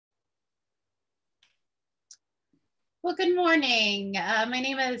Well, good morning. My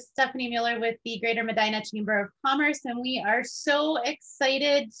name is Stephanie Mueller with the Greater Medina Chamber of Commerce, and we are so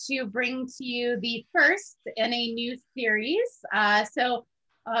excited to bring to you the first in a new series.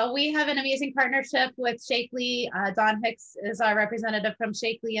 We have an amazing partnership with Sheakley. Don Hicks is our representative from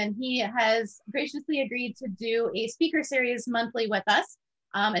Sheakley, and he has graciously agreed to do a speaker series monthly with us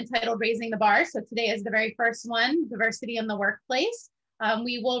entitled Raising the Bar. So today is the very first one, Diversity in the Workplace.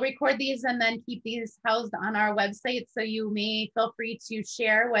 We will record these and then keep these housed on our website. So you may feel free to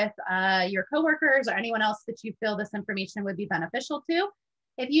share with your coworkers or anyone else that you feel this information would be beneficial to.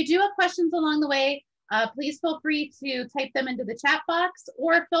 If you do have questions along the way, please feel free to type them into the chat box,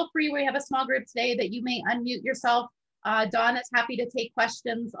 or feel free, we have a small group today that you may unmute yourself. Don is happy to take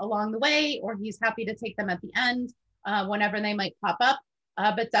questions along the way, or he's happy to take them at the end whenever they might pop up.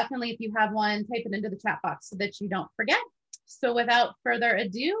 But definitely if you have one, type it into the chat box so that you don't forget. So without further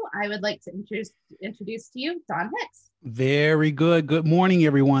ado, I would like to introduce to you Don Hicks. Very good. Good morning,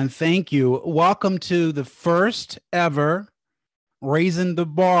 everyone. Thank you. Welcome to the first ever Raising the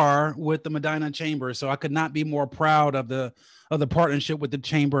Bar with the Medina Chamber. So I could not be more proud of the partnership with the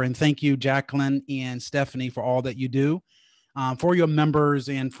Chamber. And thank you, Jacqueline and Stephanie, for all that you do for your members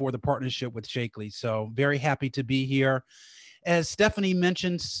and for the partnership with Sheakley. So very happy to be here. As Stephanie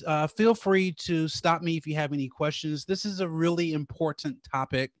mentions, feel free to stop me if you have any questions. This is a really important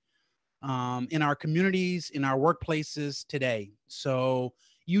topic in our communities, in our workplaces today. So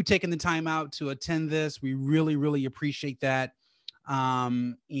you taking the time out to attend this, we really, really appreciate that.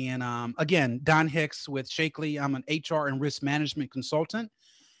 Again, Don Hicks with Sheakley. I'm an HR and risk management consultant,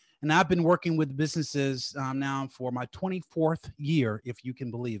 and I've been working with businesses now for my 24th year, if you can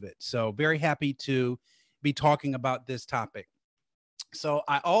believe it. So very happy to be talking about this topic. So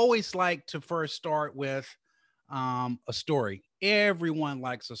I always like to first start with a story. Everyone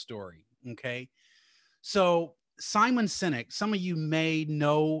likes a story, okay? So Simon Sinek, some of you may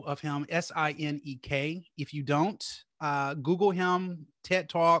know of him, S-I-N-E-K. If you don't, Google him, TED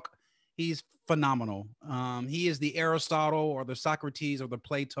Talk. He's phenomenal. He is the Aristotle or the Socrates or the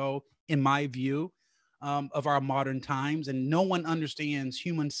Plato, in my view, of our modern times. And no one understands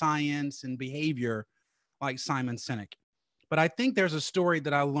human science and behavior like Simon Sinek. But I think there's a story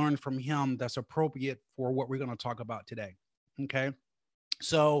that I learned from him that's appropriate for what we're going to talk about today. Okay.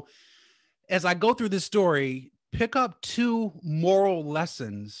 So as I go through this story, pick up two moral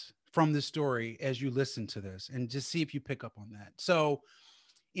lessons from this story as you listen to this and just see if you pick up on that. So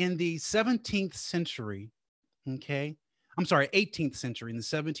in the 17th century, okay, I'm sorry, 18th century, in the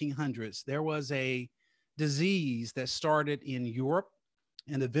 1700s, there was a disease that started in Europe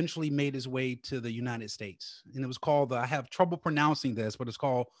and eventually made his way to the United States. And it was called, I have trouble pronouncing this, but it's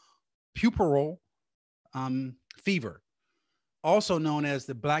called puerperal fever, also known as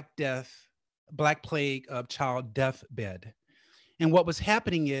the Black Plague of child deathbed. And what was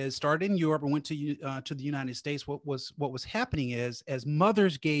happening is, started in Europe and went to the United States. What was happening is, as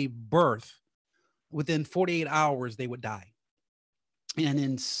mothers gave birth, within 48 hours, they would die. And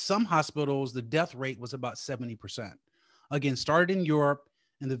in some hospitals, the death rate was about 70%. Again, started in Europe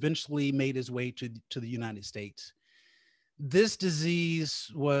and eventually made his way to the United States. This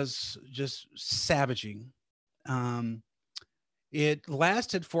disease was just savaging. It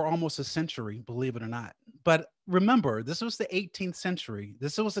lasted for almost a century, believe it or not. But remember, this was the 18th century.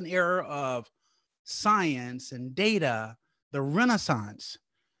 This was an era of science and data, the Renaissance.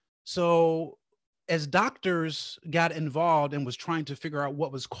 So as doctors got involved and was trying to figure out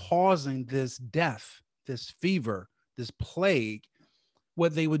what was causing this death, this fever, this plague,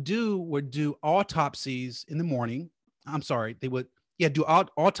 what they would do autopsies in the morning. I'm sorry, they would do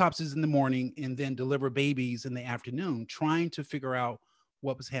autopsies in the morning and then deliver babies in the afternoon, trying to figure out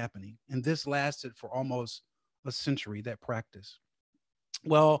what was happening. And this lasted for almost a century, that practice.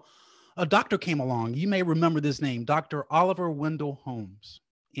 Well, a doctor came along. You may remember this name, Dr. Oliver Wendell Holmes.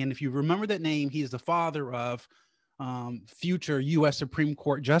 And if you remember that name, he is the father of future U.S. Supreme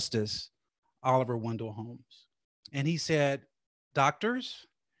Court Justice Oliver Wendell Holmes. And he said, doctors,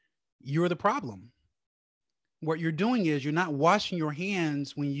 you're the problem. What you're doing is you're not washing your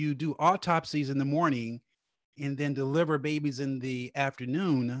hands when you do autopsies in the morning and then deliver babies in the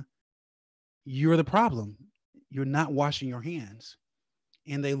afternoon. You're the problem. You're not washing your hands.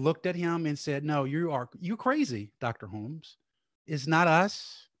 And they looked at him and said, no, you're crazy, Dr. Holmes. It's not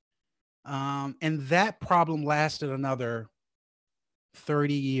us. And that problem lasted another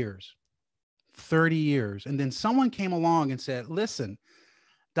 30 years. 30 years. And then someone came along and said, listen,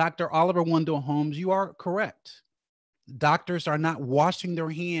 Dr. Oliver Wendell Holmes, you are correct. Doctors are not washing their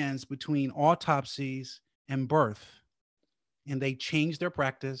hands between autopsies and birth. And they changed their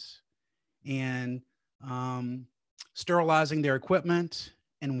practice. And sterilizing their equipment,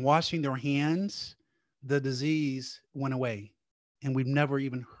 and washing their hands, the disease went away. And we've never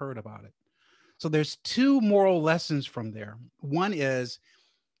even heard about it. So there's two moral lessons from there. One is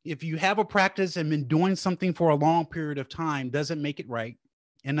if you have a practice and been doing something for a long period of time, doesn't make it right.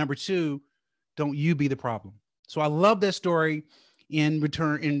 And number two, don't you be the problem. So I love that story in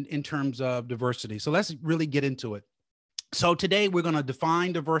return in terms of diversity. So let's really get into it. So today we're going to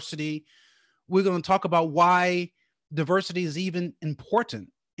define diversity. We're going to talk about why diversity is even important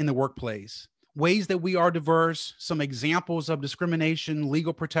in the workplace, ways that we are diverse, some examples of discrimination,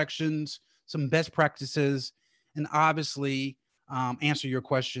 legal protections, some best practices, and obviously answer your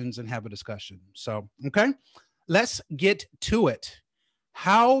questions and have a discussion. So, okay, let's get to it.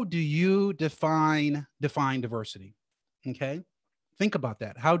 How do you define diversity? Okay, think about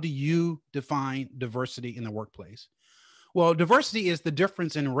that. How do you define diversity in the workplace? Well, diversity is the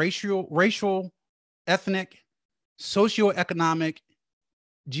difference in racial, ethnic, socioeconomic,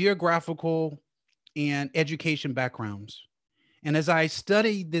 geographical, and education backgrounds. And as I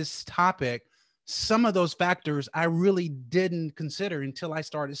studied this topic, some of those factors I really didn't consider until I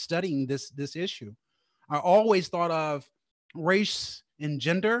started studying this issue. I always thought of race and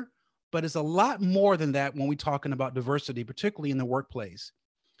gender, but it's a lot more than that when we're talking about diversity, particularly in the workplace.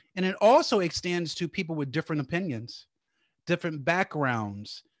 And it also extends to people with different opinions, different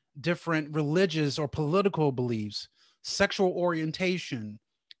backgrounds, different religious or political beliefs, sexual orientation,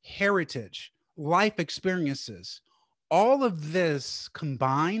 heritage, life experiences. All of this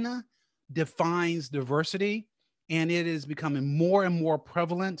combined defines diversity, and it is becoming more and more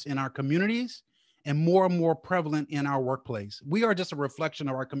prevalent in our communities and more prevalent in our workplace. We are just a reflection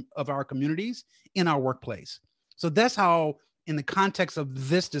of our communities in our workplace. So that's how, in the context of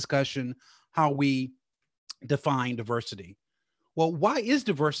this discussion, how we define diversity. Well, why is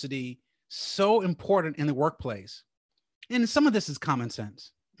diversity so important in the workplace? And some of this is common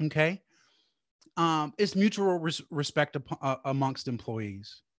sense, okay? It's mutual respect amongst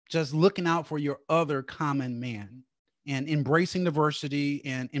employees, just looking out for your other common man and embracing diversity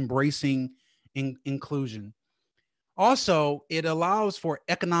and embracing inclusion. Also, it allows for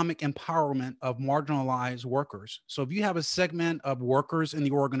economic empowerment of marginalized workers. So if you have a segment of workers in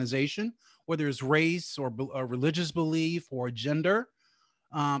the organization, whether it's race or a religious belief or gender,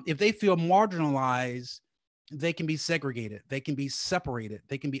 if they feel marginalized, they can be segregated, they can be separated,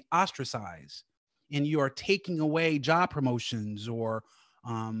 they can be ostracized, and you are taking away job promotions or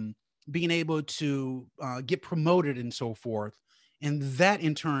being able to get promoted and so forth. And that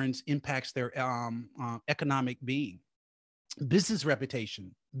in turn impacts their economic being. Business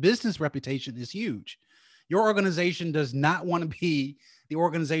reputation is huge. Your organization does not want to be the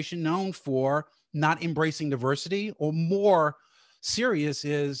organization known for not embracing diversity, or more serious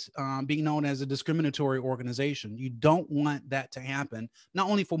is being known as a discriminatory organization. You don't want that to happen, not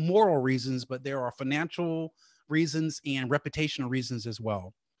only for moral reasons, but there are financial reasons and reputational reasons as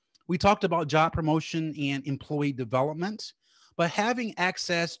well. We talked about job promotion and employee development, but having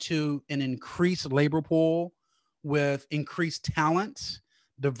access to an increased labor pool with increased talent,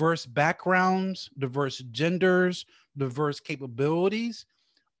 diverse backgrounds, diverse genders, diverse capabilities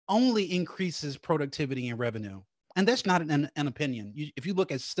only increases productivity and revenue. And that's not an opinion. If you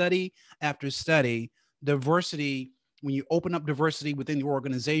look at study after study, diversity, when you open up diversity within the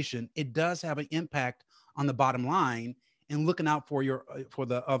organization, it does have an impact on the bottom line and looking out for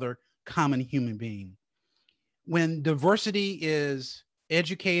the other common human being. When diversity is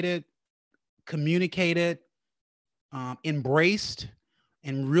educated, communicated, embraced,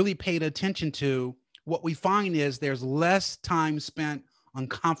 and really paid attention to, what we find is there's less time spent on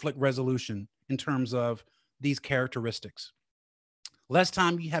conflict resolution in terms of these characteristics. Less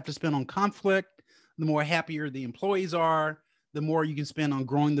time you have to spend on conflict, the more happier the employees are, the more you can spend on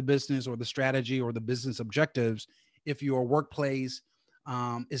growing the business or the strategy or the business objectives if your workplace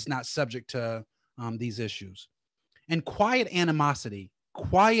is not subject to these issues. And quiet animosity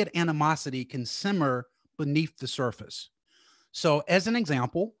can simmer beneath the surface. So as an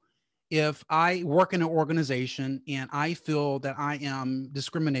example, if I work in an organization and I feel that I am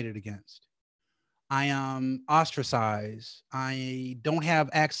discriminated against, I am ostracized, I don't have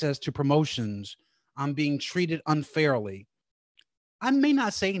access to promotions, I'm being treated unfairly, I may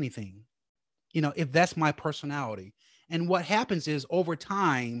not say anything, if that's my personality. And what happens is over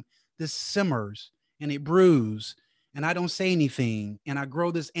time, this simmers and it brews, and I don't say anything, and I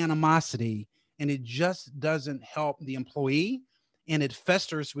grow this animosity, and it just doesn't help the employee, and it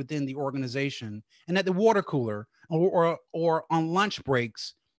festers within the organization. And at the water cooler or on lunch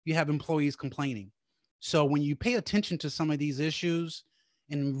breaks, you have employees complaining. So when you pay attention to some of these issues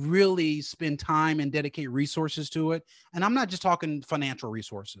and really spend time and dedicate resources to it. And I'm not just talking financial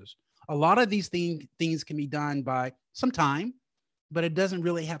resources. A lot of these things can be done by some time, but it doesn't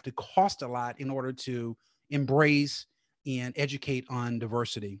really have to cost a lot in order to embrace and educate on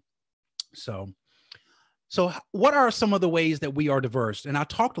diversity. So, so what are some of the ways that we are diverse? And I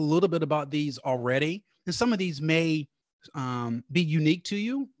talked a little bit about these already, and some of these may be unique to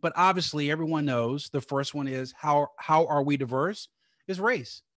you, but obviously everyone knows the first one is how are we diverse? Is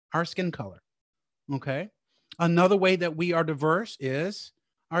race, our skin color. Okay. Another way that we are diverse is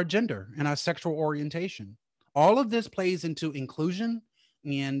our gender and our sexual orientation. All of this plays into inclusion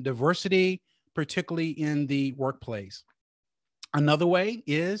and diversity, particularly in the workplace. Another way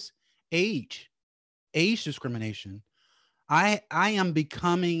is age, age discrimination. I am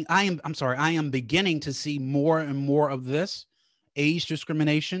beginning to see more and more of this age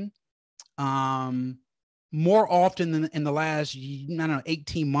discrimination. Um, More often than in the last, I don't know,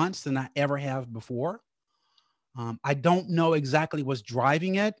 18 months than I ever have before. I don't know exactly what's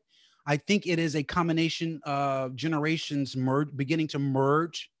driving it. I think it is a combination of generations beginning to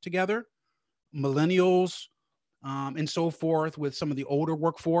merge together, millennials and so forth with some of the older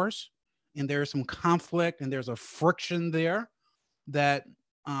workforce. And there's some conflict and there's a friction there that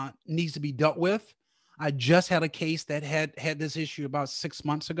needs to be dealt with. I just had a case that had this issue about 6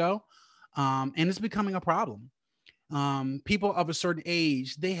 months ago, and it's becoming a problem. People of a certain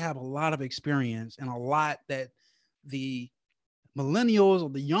age, they have a lot of experience and a lot that the millennials or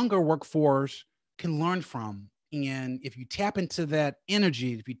the younger workforce can learn from. And if you tap into that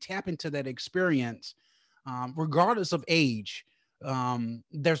energy, if you tap into that experience, regardless of age,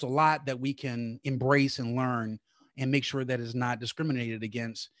 there's a lot that we can embrace and learn and make sure that it's not discriminated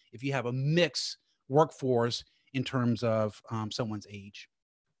against if you have a mixed workforce in terms of someone's age.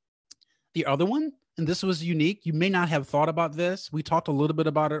 The other one, and this was unique, you may not have thought about this. We talked a little bit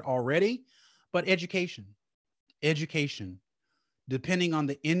about it already, but education. Education. Depending on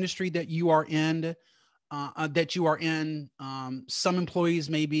the industry that you are in, some employees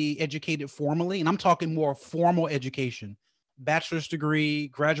may be educated formally, and I'm talking more formal education, bachelor's degree,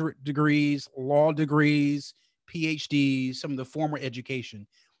 graduate degrees, law degrees, PhDs, some of the formal education.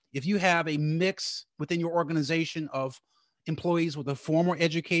 If you have a mix within your organization of employees with a formal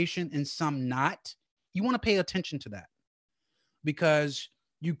education and some not, you want to pay attention to that, because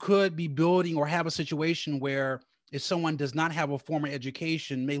you could be building or have a situation where if someone does not have a formal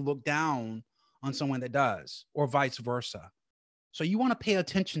education, may look down on someone that does, or vice versa. So you want to pay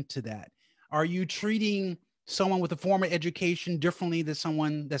attention to that. Are you treating someone with a formal education differently than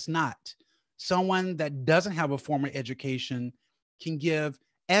someone that's not? Someone that doesn't have a formal education can give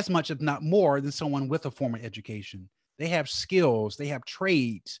as much, if not more, than someone with a formal education. They have skills, they have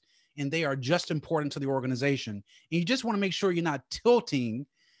trades, and they are just important to the organization. And you just want to make sure you're not tilting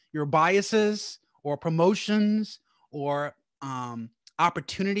your biases or promotions or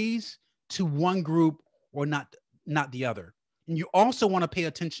opportunities to one group or not the other. And you also want to pay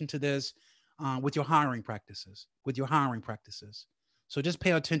attention to this with your hiring practices, So just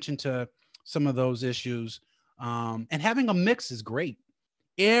pay attention to some of those issues. And having a mix is great.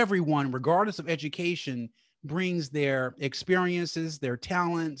 Everyone, regardless of education, brings their experiences, their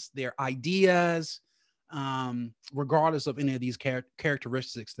talents, their ideas, regardless of any of these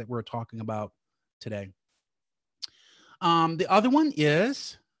characteristics that we're talking about today. The other one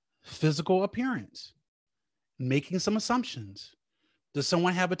is physical appearance, making some assumptions. Does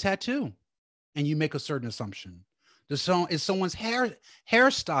someone have a tattoo? And you make a certain assumption. Is someone's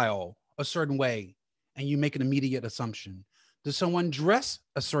hairstyle a certain way? And you make an immediate assumption. Does someone dress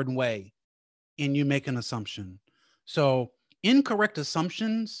a certain way? And you make an assumption. So incorrect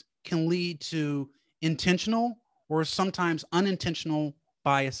assumptions can lead to intentional or sometimes unintentional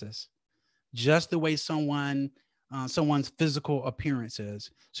biases, just the way someone's physical appearance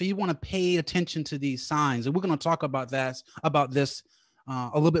is. So you want to pay attention to these signs. And we're going to talk about this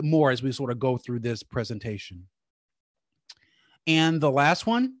a little bit more as we sort of go through this presentation. And the last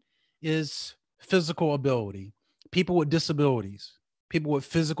one is physical ability. People with disabilities, people with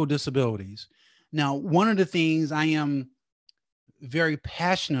physical disabilities. Now, one of the things I am very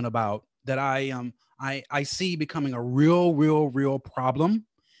passionate about that I see becoming a real problem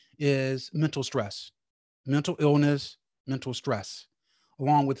is mental stress, mental illness, mental stress,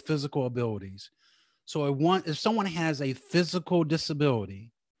 along with physical abilities. So if someone has a physical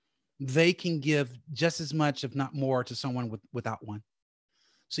disability, they can give just as much, if not more, to someone without one.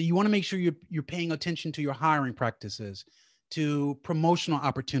 So you want to make sure you're paying attention to your hiring practices, to promotional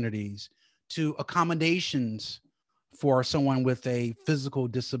opportunities, to accommodations for someone with a physical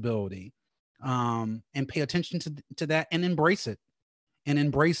disability, and pay attention to that and embrace it. and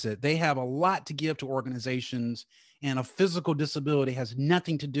embrace it. They have a lot to give to organizations, and a physical disability has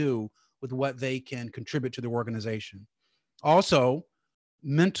nothing to do with what they can contribute to the organization. Also,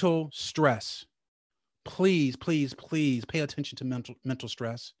 mental stress. Please, please, please pay attention to mental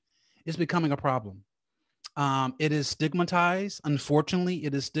stress. It's becoming a problem. It is stigmatized. Unfortunately,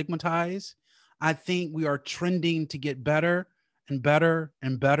 it is stigmatized. I think we are trending to get better and better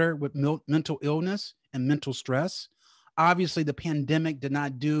and better with mental illness and mental stress. Obviously, the pandemic did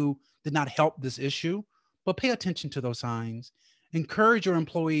not help this issue, but pay attention to those signs. Encourage your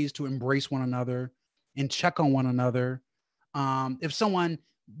employees to embrace one another and check on one another. If someone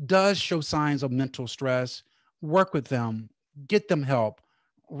does show signs of mental stress, work with them, get them help,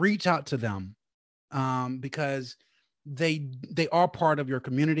 reach out to them, because they are part of your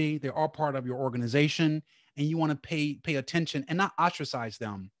community, they are part of your organization, and you want to pay attention and not ostracize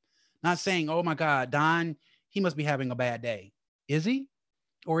them. Not saying, "Oh my God, Don, he must be having a bad day." Is he?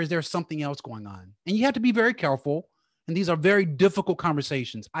 Or is there something else going on? And you have to be very careful. And these are very difficult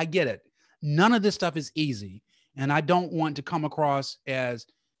conversations. I get it. None of this stuff is easy. And I don't want to come across as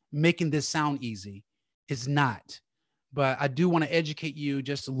making this sound easy. It's not. But I do want to educate you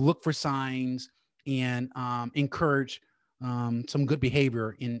just to look for signs and encourage some good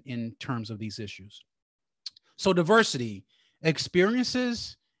behavior in terms of these issues. So diversity,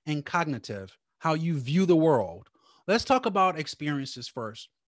 experiences, and cognitive, how you view the world. Let's talk about experiences first.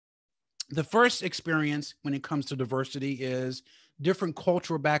 The first experience when it comes to diversity is different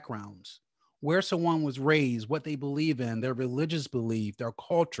cultural backgrounds, where someone was raised, what they believe in, their religious belief, their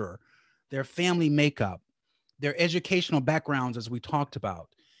culture, their family makeup, their educational backgrounds, as we talked about,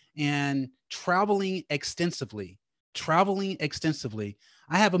 and traveling extensively.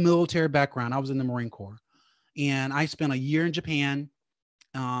 I have a military background. I was in the Marine Corps, and I spent a year in Japan,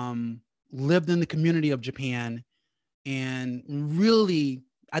 lived in the community of Japan, and really,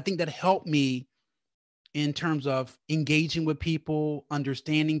 I think that helped me in terms of engaging with people,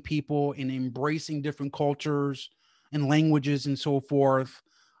 understanding people, and embracing different cultures and languages and so forth.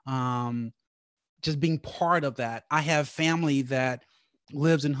 Just being part of that. I have family that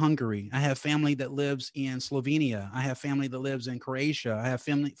lives in Hungary. I have family that lives in Slovenia. I have family that lives in Croatia. I have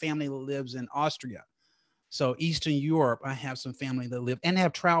family that lives in Austria. So Eastern Europe, I have some family that live and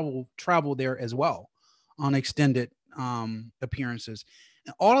have traveled there as well on extended appearances.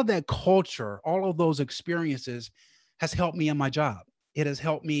 And all of that culture, all of those experiences has helped me in my job. It has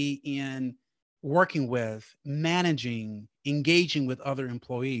helped me in working with, managing, engaging with other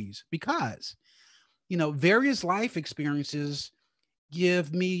employees because, various life experiences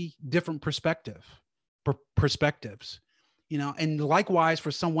give me different perspectives, and likewise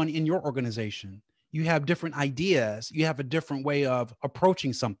for someone in your organization, you have different ideas. You have a different way of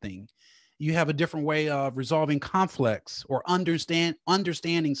approaching something. You have a different way of resolving conflicts or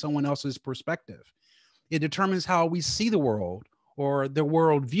understanding someone else's perspective. It determines how we see the world or the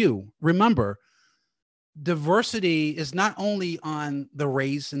world view. Remember, diversity is not only on the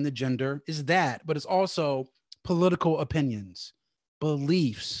race and the gender, but it's also political opinions,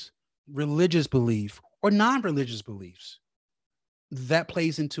 beliefs, religious belief, or non-religious beliefs. That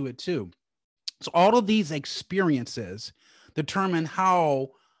plays into it too. So all of these experiences determine how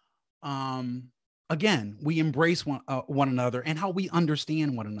again, we embrace one another and how we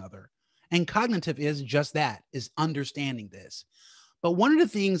understand one another. And cognitive is just that, is understanding this. But one of the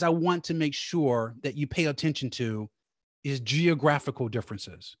things I want to make sure that you pay attention to is geographical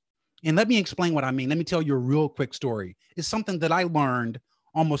differences. And let me explain what I mean. Let me tell you a real quick story. It's something that I learned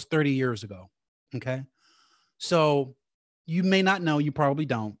almost 30 years ago. Okay. So you may not know, you probably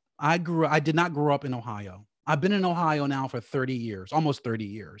don't. I did not grow up in Ohio. I've been in Ohio now for 30 years, almost 30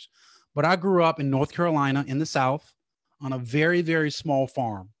 years. But I grew up in North Carolina in the South on a very, very small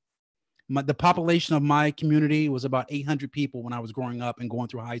farm. The population of my community was about 800 people when I was growing up and going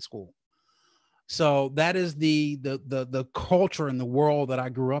through high school. So that is the culture and the world that I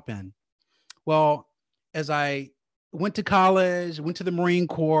grew up in. Well, as I went to college, went to the Marine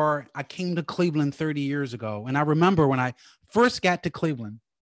Corps, I came to Cleveland 30 years ago. And I remember when I first got to Cleveland,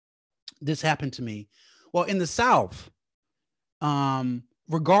 this happened to me. Well, in the South,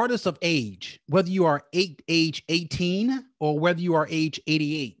 regardless of age, whether you are age 18 or whether you are age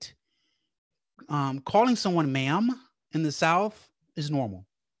 88, calling someone ma'am in the South is normal.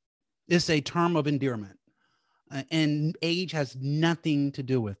 It's a term of endearment, and age has nothing to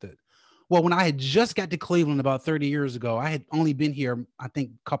do with it. Well, when I had just got to Cleveland about 30 years ago, I had only been here, I think,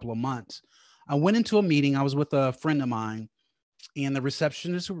 a couple of months. I went into a meeting. I was with a friend of mine, and the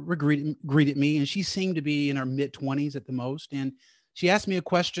receptionist greeted me, and she seemed to be in her mid-20s at the most. And she asked me a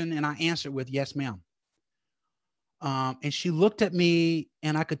question, and I answered with, "Yes, ma'am." And she looked at me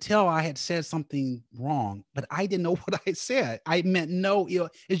and I could tell I had said something wrong, but I didn't know what I said. I meant no,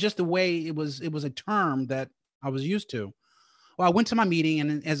 it's just the way it was a term that I was used to. Well, I went to my meeting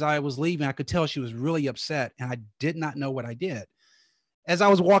and as I was leaving, I could tell she was really upset and I did not know what I did. As I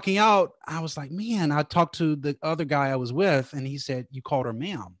was walking out, I was like, man, I talked to the other guy I was with and he said, you called her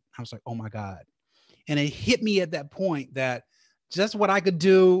ma'am. I was like, oh my God. And it hit me at that point that just what I could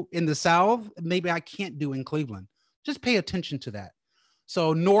do in the South, maybe I can't do in Cleveland. Just pay attention to that.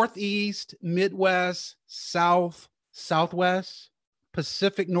 So Northeast, Midwest, South, Southwest,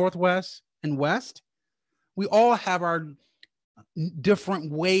 Pacific Northwest, and West, we all have our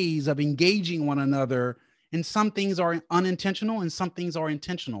different ways of engaging one another. And some things are unintentional and some things are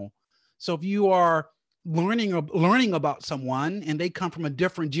intentional. So if you are learning about someone and they come from a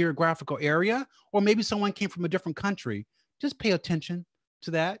different geographical area, or maybe someone came from a different country, just pay attention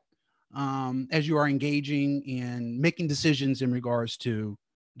to that as you are engaging in making decisions in regards to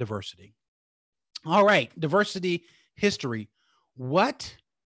diversity. All right, diversity history. What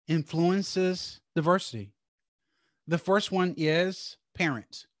influences diversity? The first one is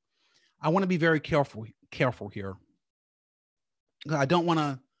parents. I want to be very careful here. I don't want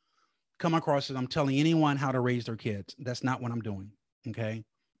to come across as I'm telling anyone how to raise their kids. That's not what I'm doing. Okay.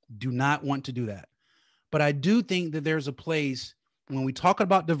 Do not want to do that. But I do think that there's a place when we talk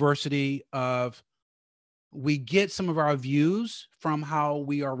about diversity of we get some of our views from how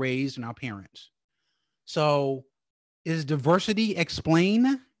we are raised and our parents. So is diversity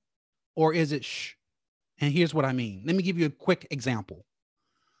explain or is it shh? And here's what I mean. Let me give you a quick example.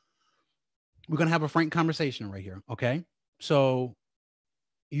 We're going to have a frank conversation right here. Okay. So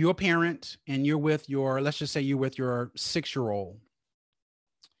you're a parent and you're with let's just say you're with your 6-year-old.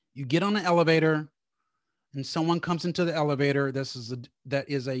 You get on the elevator and someone comes into the elevator. That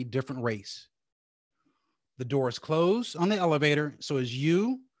is a different race. The door is closed on the elevator. So it's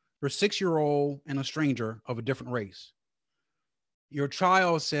you, your 6-year-old, and a stranger of a different race. Your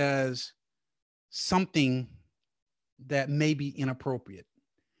child says something that may be inappropriate.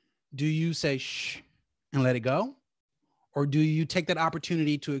 Do you say shh and let it go? Or do you take that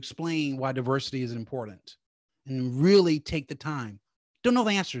opportunity to explain why diversity is important and really take the time? Don't know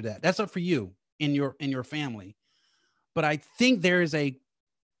the answer to that. That's up for you in your family. But I think there is a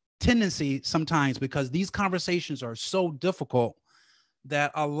tendency sometimes, because these conversations are so difficult,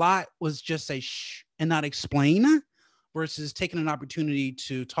 that a lot was just say shh and not explain versus taking an opportunity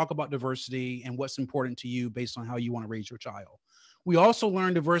to talk about diversity and what's important to you based on how you want to raise your child. We also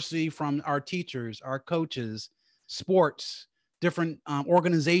learn diversity from our teachers, our coaches, sports, different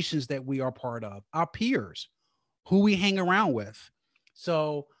organizations that we are part of, our peers, who we hang around with.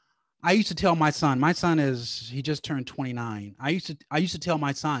 So I used to tell my son he just turned 29. I used to tell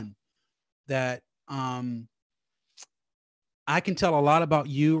my son that I can tell a lot about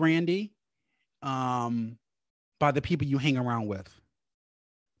you, Randy, by the people you hang around with.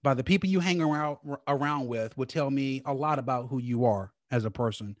 By the people you hang around with will tell me a lot about who you are as a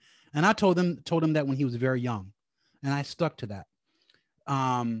person. And I told him that when he was very young, and I stuck to that.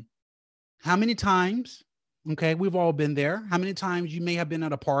 How many times, okay, we've all been there. How many times you may have been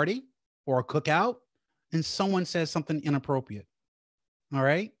at a party or a cookout and someone says something inappropriate? All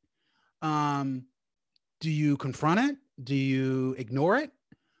right. Do you confront it? Do you ignore it?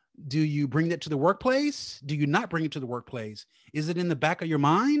 Do you bring that to the workplace? Do you not bring it to the workplace? Is it in the back of your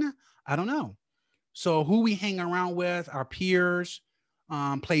mind? I don't know. So who we hang around with, our peers,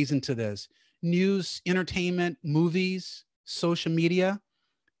 plays into this. News, entertainment, movies, social media.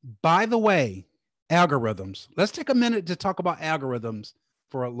 By the way, algorithms. Let's take a minute to talk about algorithms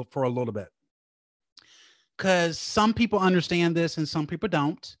for a little bit, because some people understand this and some people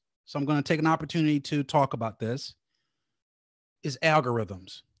don't. So I'm going to take an opportunity to talk about this. Is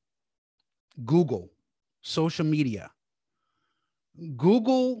algorithms. Google, social media.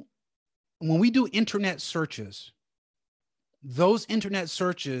 Google, when we do internet searches, those internet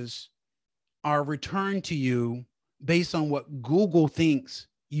searches are returned to you based on what Google thinks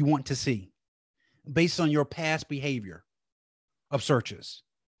you want to see, based on your past behavior of searches.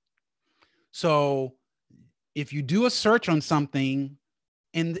 So if you do a search on something,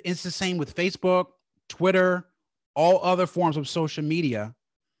 and it's the same with Facebook, Twitter, all other forms of social media,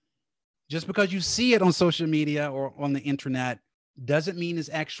 just because you see it on social media or on the internet doesn't mean it's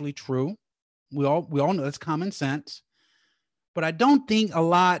actually true. We all know it's common sense. But I don't think a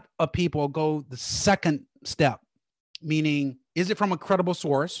lot of people go the second step, meaning, is it from a credible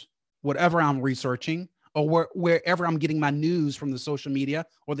source, whatever I'm researching, or wherever I'm getting my news from the social media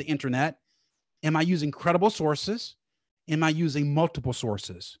or the internet? Am I using credible sources? Am I using multiple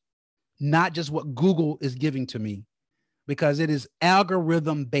sources? Not just what Google is giving to me because it is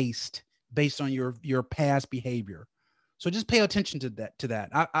algorithm based on your past behavior. So just pay attention to that.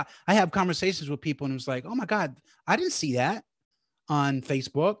 I have conversations with people and it's like, oh my God, I didn't see that on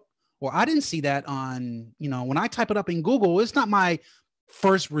Facebook, or I didn't see that on, when I type it up in Google, it's not my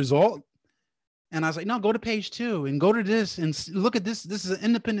first result. And I was like, no, go to page 2 and go to this and look at this. This is an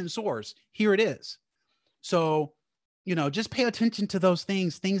independent source. Here it is. So, just pay attention to those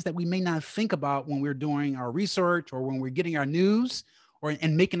things that we may not think about when we're doing our research or when we're getting our news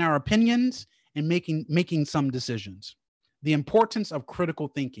and making our opinions and making some decisions. The importance of critical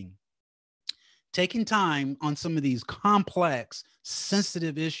thinking. Taking time on some of these complex,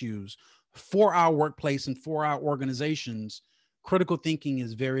 sensitive issues for our workplace and for our organizations, critical thinking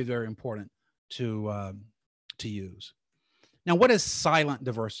is very, very important to use. Now, what is silent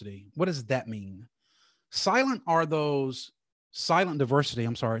diversity? What does that mean? Silent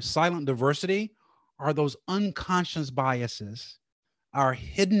diversity are those unconscious biases, our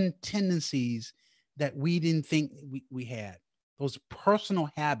hidden tendencies that we didn't think we had, those personal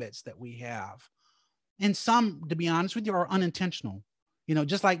habits that we have. And some, to be honest with you, are unintentional.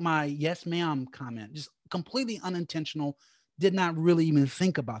 Just like my yes, ma'am comment, just completely unintentional, did not really even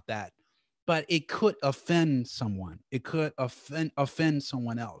think about that. But it could offend someone. It could offend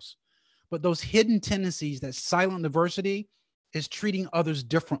someone else. But those hidden tendencies, that silent diversity, is treating others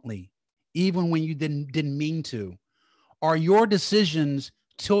differently, even when you didn't mean to. Are your decisions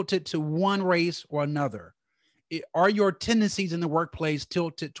tilted to one race or another? Are your tendencies in the workplace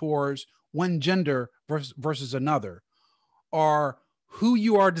tilted towards one gender versus another? Are who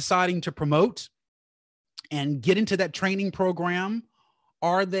you are deciding to promote and get into that training program,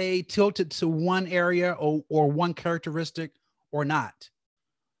 are they tilted to one area or one characteristic or not?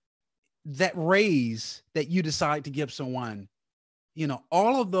 That raise that you decide to give someone,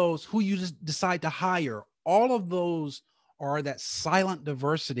 all of those, who you just decide to hire, all of those are that silent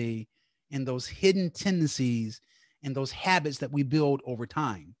diversity and those hidden tendencies and those habits that we build over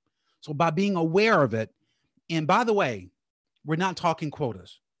time. So by being aware of it, and by the way, we're not talking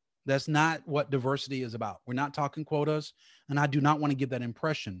quotas. That's not what diversity is about. We're not talking quotas, and I do not want to give that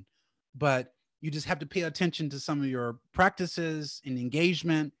impression, but you just have to pay attention to some of your practices and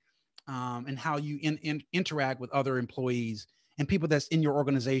engagement, and how you interact with other employees and people that's in your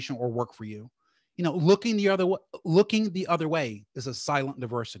organization or work for you. Looking the other way is a silent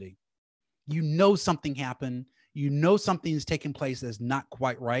diversity. Something happened. Something is taking place that's not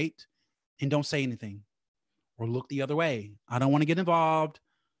quite right, and don't say anything or look the other way. I don't want to get involved.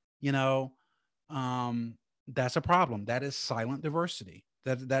 That's a problem. That is silent diversity.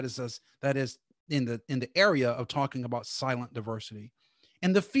 That is in the area of talking about silent diversity,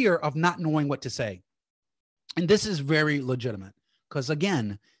 and the fear of not knowing what to say. And this is very legitimate because,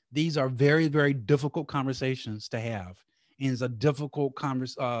 again, these are very, very difficult conversations to have, and it's a difficult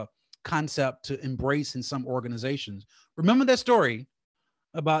concept to embrace in some organizations. Remember that story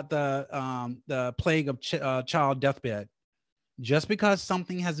about the plague of child deathbed. Just because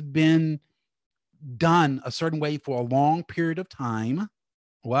something has been done a certain way for a long period of time,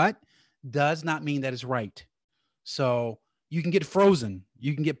 does not mean that it's right. So you can get frozen,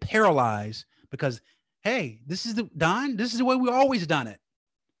 you can get paralyzed because, hey, this is the way we always done it.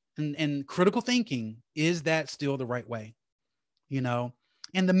 And critical thinking, is that still the right way? And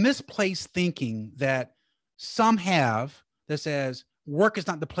the misplaced thinking that some have that says work is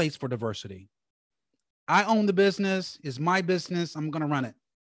not the place for diversity. I own the business. It's my business. I'm going to run it.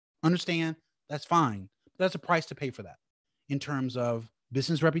 Understand? That's fine. But there's a price to pay for that in terms of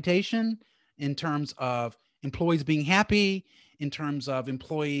business reputation, in terms of employees being happy, in terms of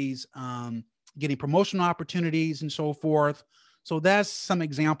employees getting promotional opportunities and so forth. So that's some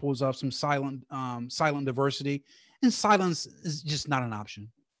examples of some silent diversity. And silence is just not an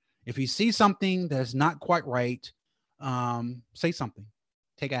option. If you see something that's not quite right, say something.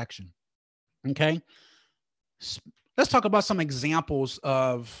 Take action. Okay? Let's talk about some examples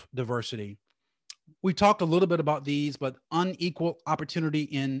of diversity. We talked a little bit about these, but unequal opportunity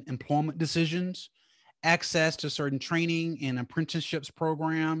in employment decisions, access to certain training and apprenticeships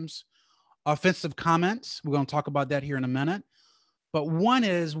programs, offensive comments. We're going to talk about that here in a minute. But one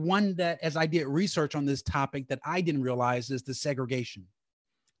that, as I did research on this topic, that I didn't realize is the segregation.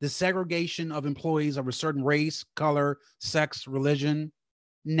 The segregation of employees of a certain race, color, sex, religion,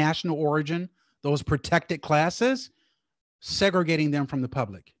 national origin, those protected classes, segregating them from the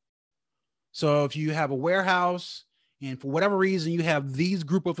public. So if you have a warehouse and for whatever reason you have these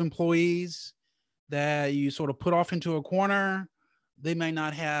group of employees that you sort of put off into a corner, they may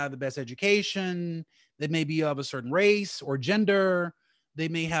not have the best education, they may be of a certain race or gender, they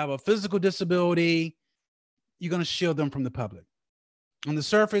may have a physical disability. you're going to shield them from the public. On the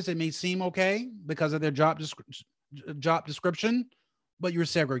surface, it may seem okay because of their job description, but you're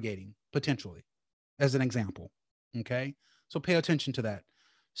segregating potentially, as an example. Okay, so pay attention to that.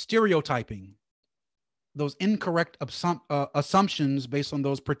 Stereotyping, those incorrect assumptions based on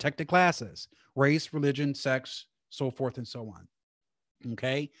those protected classes: race, religion, sex, so forth and so on.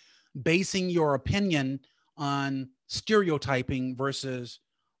 Okay, basing your opinion on stereotyping versus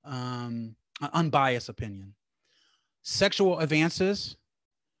unbiased opinion. Sexual advances,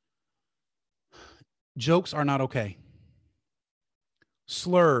 jokes are not okay.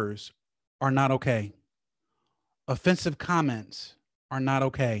 Slurs are not okay. Offensive comments are not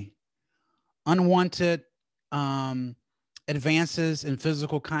okay. Unwanted advances in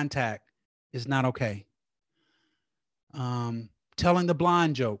physical contact is not okay. Telling the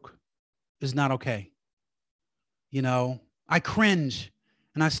blind joke is not okay. You know, I cringe,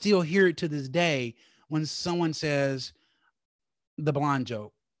 and I still hear it to this day when someone says the blind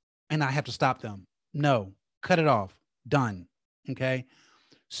joke, and I have to stop them. No, cut it off. Done. Okay.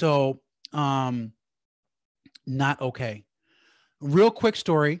 So, not okay. Real quick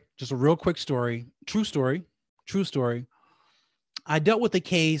story, just a real quick story, true story. I dealt with a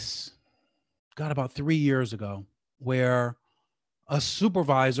case, God, about 3 years ago, where a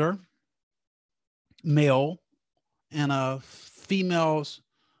supervisor, male, and a female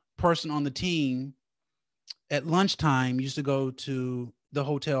person on the team at lunchtime used to go to the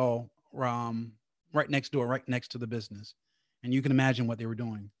hotel right next door, right next to the business. And you can imagine what they were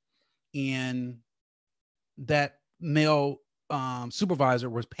doing. And that male supervisor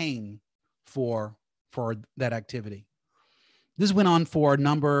was paying for that activity. This went on for a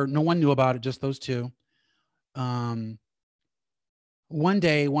number, no one knew about it, just those two. One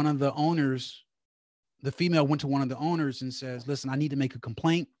day, one of the owners, the female went to one of the owners and says, listen, I need to make a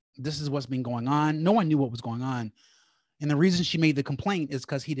complaint. This is what's been going on. No one knew what was going on. And the reason she made the complaint is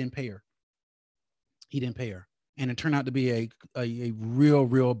because he didn't pay her. And it turned out to be a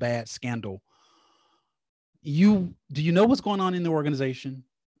real bad scandal. Do you know what's going on in the organization?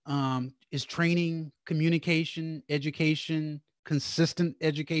 Is training, communication, education, consistent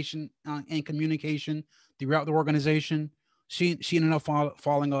education and communication throughout the organization. She ended up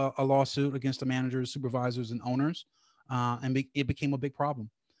filing a lawsuit against the managers, supervisors, and owners, and it became a big problem.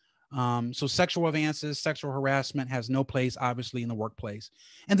 So sexual advances, sexual harassment has no place, obviously, in the workplace.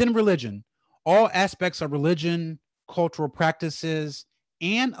 And then religion. All aspects of religion, cultural practices,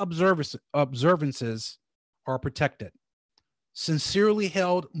 and observances are protected. Sincerely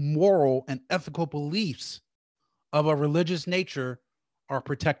held moral and ethical beliefs of a religious nature are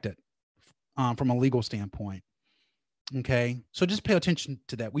protected from a legal standpoint. Okay, so just pay attention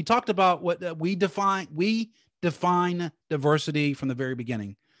to that. We talked about what we define diversity from the very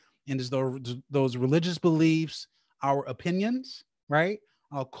beginning, and is those religious beliefs, our opinions, right?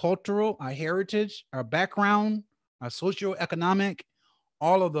 Our cultural, our heritage, our background, our socioeconomic,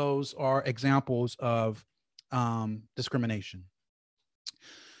 all of those are examples of discrimination.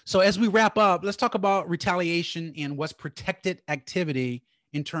 So as we wrap up, let's talk about retaliation and what's protected activity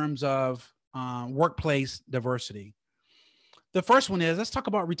in terms of workplace diversity. The first one is, let's talk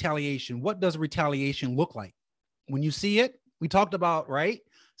about retaliation. What does retaliation look like? When you see it, we talked about, right?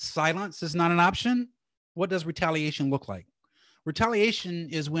 Silence is not an option. What does retaliation look like? Retaliation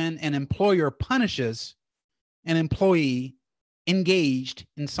is when an employer punishes an employee engaged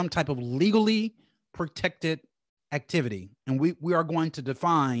in some type of legally protected activity. And we are going to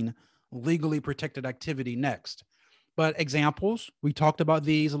define legally protected activity next. But examples, we talked about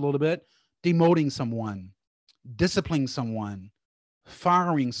these a little bit: demoting someone, disciplining someone,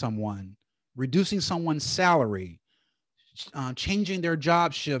 firing someone, reducing someone's salary, changing their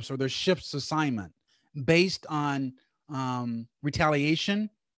job shifts or their shifts assignment based on retaliation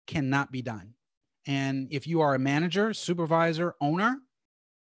cannot be done. And if you are a manager, supervisor, owner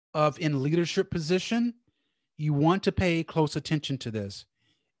in leadership position, you want to pay close attention to this.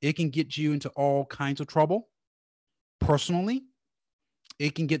 It can get you into all kinds of trouble personally.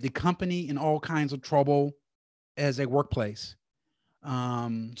 It can get the company in all kinds of trouble as a workplace.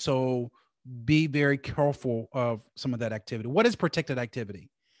 So be very careful of some of that activity. What is protected activity?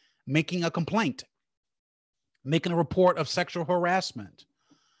 Making a complaint, making a report of sexual harassment.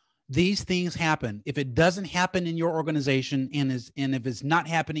 These things happen. If it doesn't happen in your organization and if it's not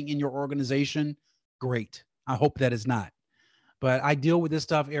happening in your organization, great. I hope that is not. But I deal with this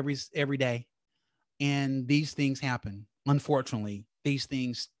stuff every day, and these things happen. Unfortunately, these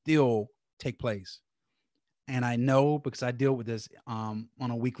things still take place. And I know because I deal with this on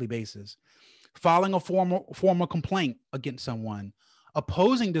a weekly basis. Filing a formal complaint against someone,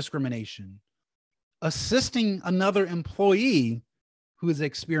 opposing discrimination, assisting another employee who is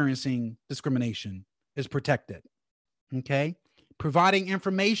experiencing discrimination is protected. Okay. Providing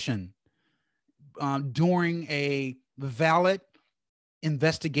information during a valid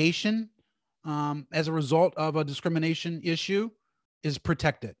investigation as a result of a discrimination issue is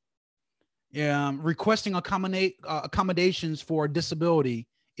protected. Requesting accommodations for a disability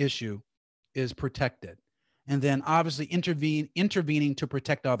issue is protected. And then obviously intervening to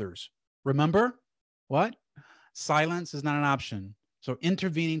protect others. Remember what? Silence is not an option. So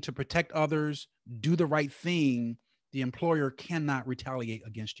intervening to protect others, do the right thing, the employer cannot retaliate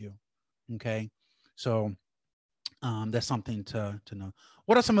against you. Okay. So that's something to know.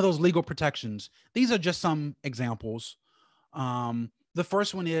 What are some of those legal protections? These are just some examples. The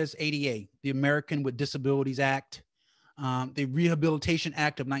first one is ADA, the American with Disabilities Act, the Rehabilitation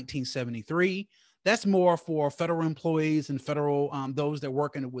Act of 1973. That's more for federal employees and federal, those that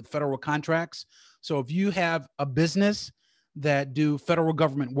work with federal contracts. So if you have a business that do federal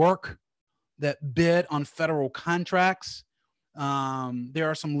government work, that bid on federal contracts, there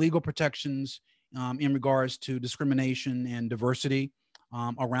are some legal protections in regards to discrimination and diversity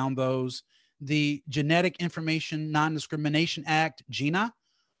around those. The Genetic Information Non-Discrimination Act, GINA,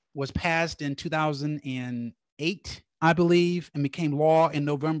 was passed in 2008, I believe, and became law in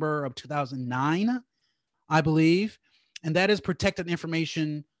November of 2009, I believe. And that is protected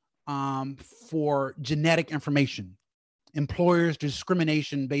information for genetic information. Employers'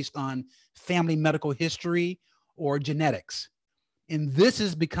 discrimination based on family medical history or genetics. And this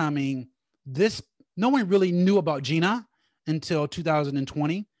is becoming no one really knew about GINA until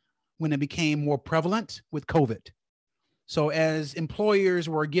 2020, when it became more prevalent with COVID. So as employers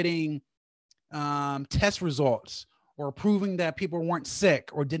were getting test results or proving that people weren't sick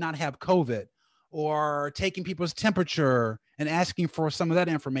or did not have COVID, or taking people's temperature and asking for some of that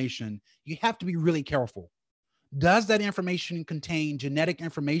information, you have to be really careful. Does that information contain genetic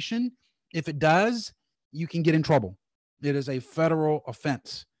information? If it does, you can get in trouble. It is a federal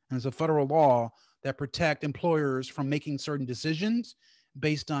offense, and it's a federal law that protect employers from making certain decisions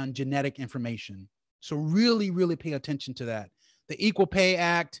based on genetic information. So really, really pay attention to that. The Equal Pay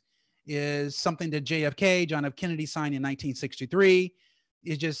Act is something that JFK, John F. Kennedy, signed in 1963.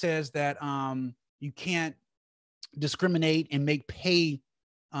 It just says that you can't discriminate and make pay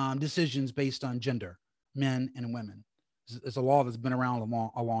decisions based on gender, men and women. It's a law that's been around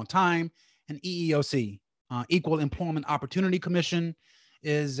a long time. And EEOC, Equal Employment Opportunity Commission,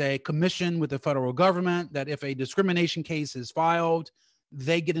 is a commission with the federal government that if a discrimination case is filed,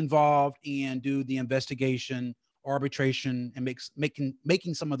 they get involved and do the investigation, arbitration, and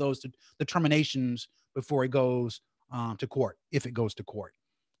making some of those determinations before it goes to court, if it goes to court.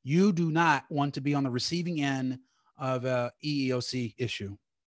 You do not want to be on the receiving end of a EEOC issue.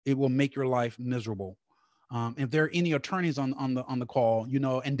 It will make your life miserable. If there are any attorneys on the call,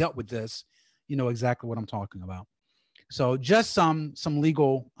 and dealt with this, you know exactly what I'm talking about. So just some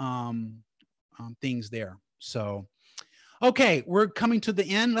legal things there. So, okay, we're coming to the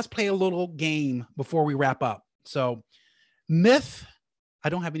end. Let's play a little game before we wrap up. So myth, I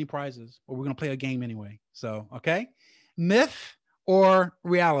don't have any prizes, but we're going to play a game anyway. So, okay. Myth or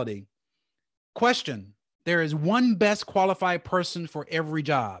reality? Question: there is one best qualified person for every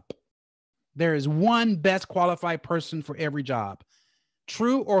job. There is one best qualified person for every job.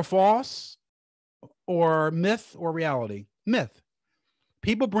 True or false? Or myth or reality? Myth.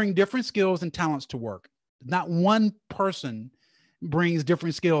 People bring different skills and talents to work. Not one person brings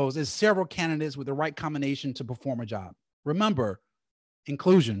different skills. There's several candidates with the right combination to perform a job. Remember,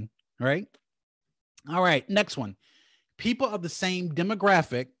 inclusion, right? All right, next one. People of the same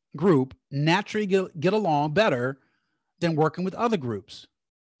demographic group naturally get along better than working with other groups.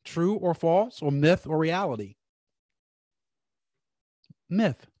 True or false, or myth or reality?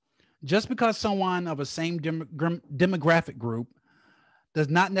 Myth. Just because someone of a same demographic group does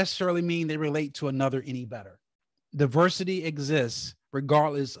not necessarily mean they relate to another any better. Diversity exists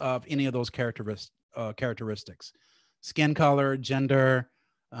regardless of any of those characteristics. Skin color, gender.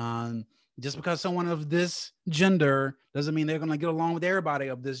 Just because someone of this gender doesn't mean they're going to get along with everybody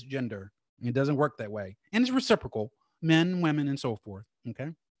of this gender. It doesn't work that way. And it's reciprocal, men, women, and so forth. Okay.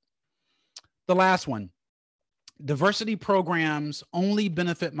 The last one. Diversity programs only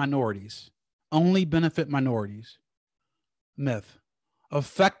benefit minorities. Only benefit minorities. Myth.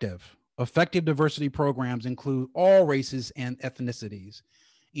 Effective diversity programs include all races and ethnicities.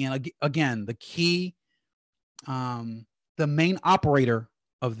 And again, the key, the main operator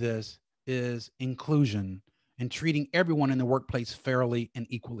of this is inclusion and treating everyone in the workplace fairly and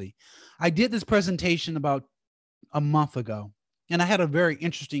equally. I did this presentation about a month ago, and I had a very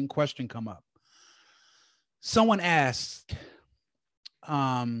interesting question come up. Someone asked,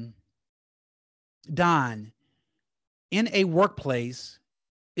 Don, in a workplace,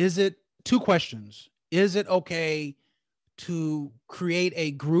 is it two questions? Is it okay to create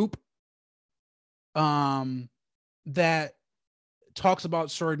a group that talks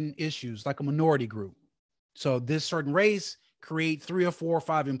about certain issues, like a minority group? So this certain race, create 3 or 4 or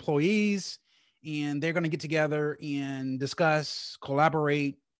 5 employees, and they're going to get together and discuss,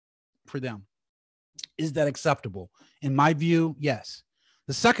 collaborate for them. Is that acceptable? In my view, yes.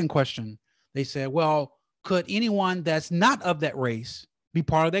 The second question, they said, well, could anyone that's not of that race be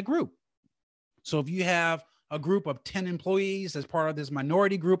part of that group? So if you have a group of 10 employees as part of this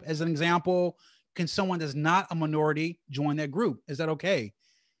minority group, as an example, can someone that's not a minority join that group? Is that okay?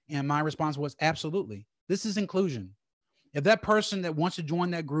 And my response was absolutely. This is inclusion. If that person that wants to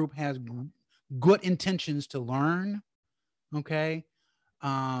join that group has good intentions to learn, okay,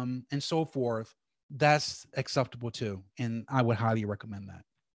 and so forth, that's acceptable too. And I would highly recommend that.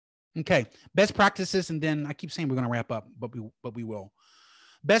 Okay, best practices, and then I keep saying we're going to wrap up, but we will.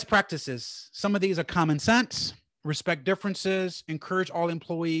 Best practices. Some of these are common sense, respect differences, encourage all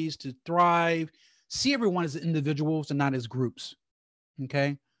employees to thrive, see everyone as individuals and not as groups.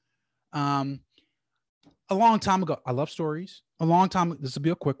 Okay. A long time ago, I love stories. This will be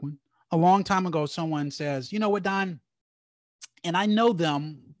a quick one. A long time ago, someone says, you know what, Don? And I know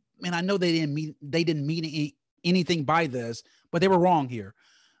them, and I know they didn't mean anything by this, but they were wrong here.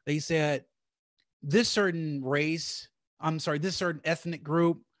 They said, this certain ethnic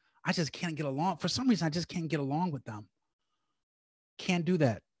group, I just can't get along. For some reason, I just can't get along with them. Can't do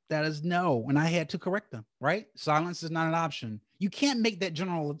that. That is no. And I had to correct them, right? Silence is not an option. You can't make that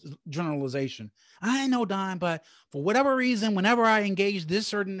generalization. I know, Don, but for whatever reason, whenever I engage this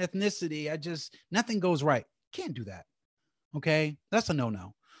certain ethnicity, nothing goes right. Can't do that. Okay. That's a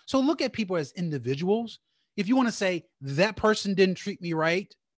no-no. So look at people as individuals. If you want to say that person didn't treat me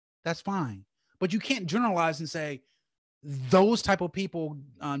right, that's fine. But you can't generalize and say those type of people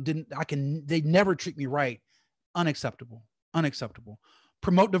they never treat me right. Unacceptable.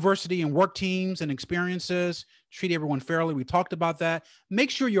 Promote diversity in work teams and experiences. Treat everyone fairly. We talked about that.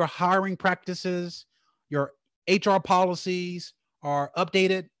 Make sure your hiring practices, your HR policies are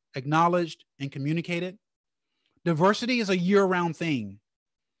updated, acknowledged, and communicated. Diversity is a year-round thing.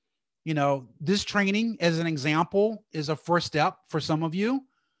 You know, this training, as an example, is a first step for some of you.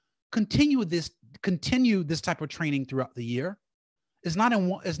 Continue this type of training throughout the year. It's not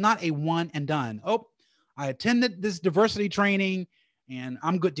a one and done. Oh, I attended this diversity training and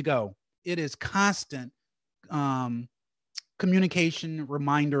I'm good to go. It is constant communication,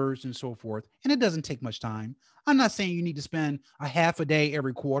 reminders, and so forth. And it doesn't take much time. I'm not saying you need to spend a half a day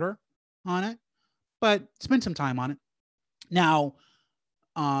every quarter on it, but spend some time on it. Now,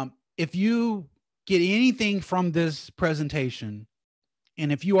 if you get anything from this presentation,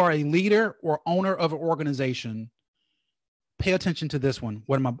 and if you are a leader or owner of an organization, pay attention to this one,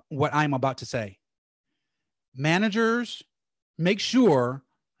 what I'm about to say. Managers, make sure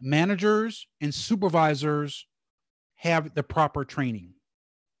managers and supervisors have the proper training.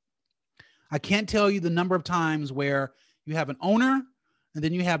 I can't tell you the number of times where you have an owner and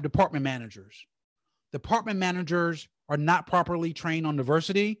then you have department managers. Department managers are not properly trained on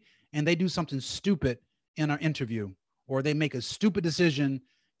diversity, and they do something stupid in an interview, or they make a stupid decision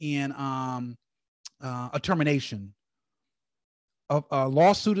in a termination. A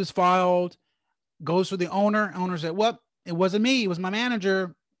lawsuit is filed, goes to the owner. Owner said, well, it wasn't me. It was my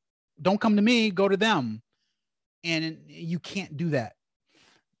manager. Don't come to me. Go to them. And you can't do that.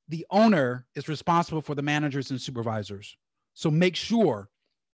 The owner is responsible for the managers and supervisors. So make sure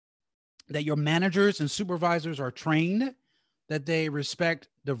that your managers and supervisors are trained, that they respect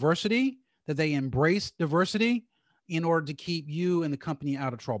diversity, that they embrace diversity in order to keep you and the company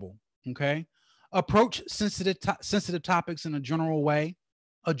out of trouble. Okay. Approach sensitive topics in a general way.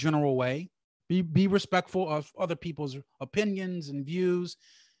 Be respectful of other people's opinions and views.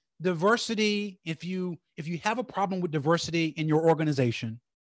 Diversity, if you have a problem with diversity in your organization,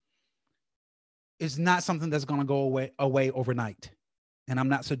 is not something that's going to go away overnight. And I'm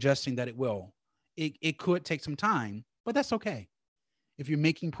not suggesting that it will. It could take some time, but that's okay if you're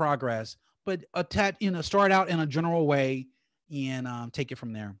making progress. But start out in a general way and take it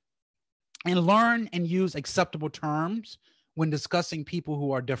from there. And learn and use acceptable terms when discussing people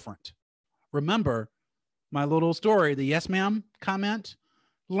who are different. Remember my little story, the yes ma'am comment.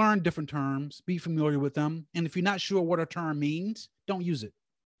 Learn different terms, be familiar with them. And if you're not sure what a term means, don't use it.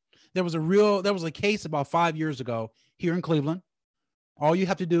 There was a case about 5 years ago here in Cleveland. All you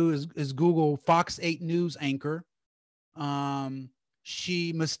have to do is Google Fox 8 News anchor.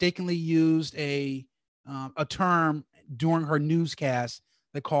 She mistakenly used a a term during her newscast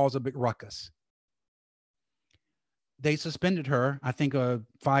that caused a big ruckus. They suspended her, I think,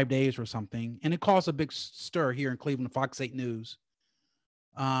 5 days or something, and it caused a big stir here in Cleveland. Fox 8 News.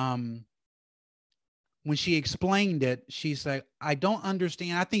 When she explained it, she said, "I don't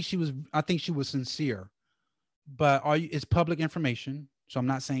understand." I think she was sincere, but it's public information, so I'm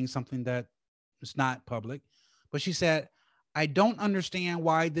not saying something that is not public. But she said, "I don't understand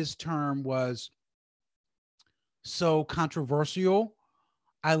why this term was so controversial.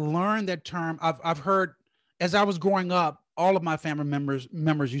 I learned that term. I've heard as I was growing up, all of my family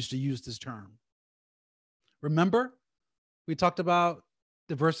members used to use this term. Remember, we talked about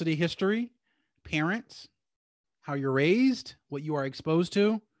diversity history, parents, how you're raised, what you are exposed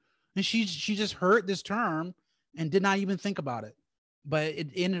to. And she just heard this term and did not even think about it. But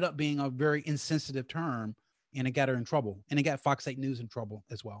it ended up being a very insensitive term, and it got her in trouble. And it got Fox 8 News in trouble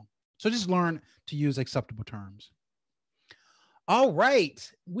as well. So just learn to use acceptable terms. All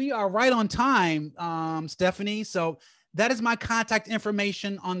right. We are right on time, Stephanie. So that is my contact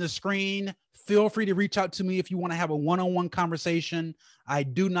information on the screen. Feel free to reach out to me if you want to have a one-on-one conversation. I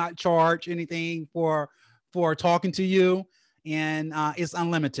do not charge anything for talking to you, and it's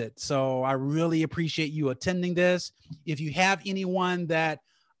unlimited. So I really appreciate you attending this. If you have anyone that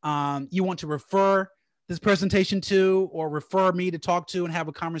you want to refer this presentation to, or refer me to talk to and have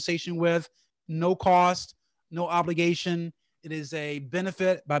a conversation with, no cost, no obligation. It is a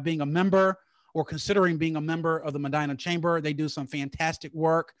benefit by being a member or considering being a member of the Medina Chamber. They do some fantastic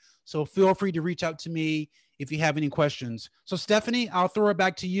work. So feel free to reach out to me if you have any questions. So Stephanie, I'll throw it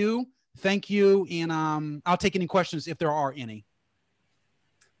back to you. Thank you. And I'll take any questions if there are any.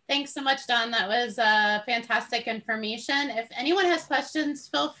 Thanks so much, Don. That was fantastic information. If anyone has questions,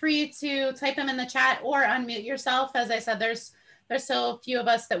 feel free to type them in the chat or unmute yourself. As I said, there's so few of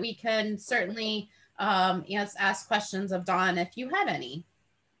us that we can certainly ask questions of Don if you have any.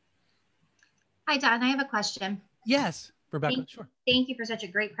 Hi, Don. I have a question. Yes, Rebecca. Sure. Thank you for such a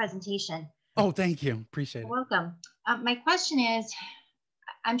great presentation. Oh, thank you. Appreciate it. You're welcome. My question is,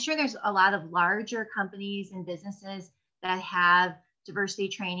 I'm sure there's a lot of larger companies and businesses that have diversity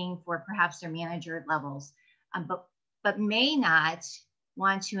training for perhaps their manager levels, but may not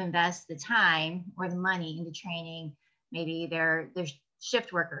want to invest the time or the money into training maybe their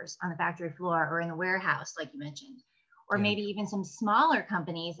shift workers on the factory floor or in the warehouse, like you mentioned, or maybe even some smaller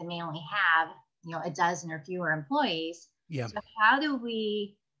companies that may only have a dozen or fewer employees. Yeah. So how do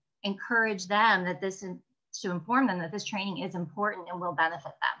we encourage them to inform them that this training is important and will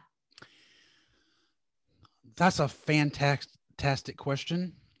benefit them? That's a fantastic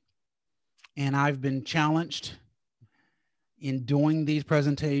question. And I've been challenged in doing these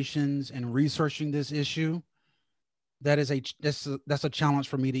presentations and researching this issue. That's a challenge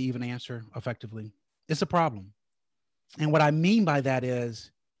for me to even answer effectively. It's a problem. And what I mean by that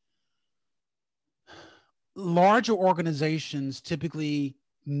is larger organizations typically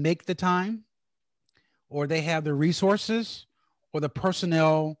make the time, or they have the resources or the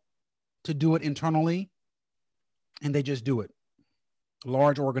personnel to do it internally, and they just do it.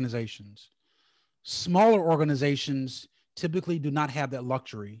 Large organizations. Smaller organizations typically do not have that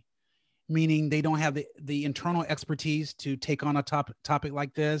luxury, meaning they don't have the internal expertise to take on a topic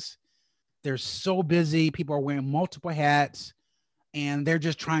like this. They're so busy. People are wearing multiple hats, and they're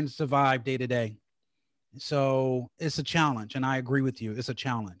just trying to survive day to day. So it's a challenge, and I agree with you. It's a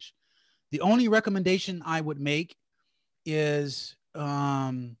challenge. The only recommendation I would make is,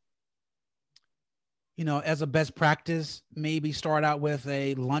 as a best practice, maybe start out with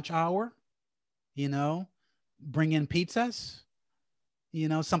a lunch hour, bring in pizzas,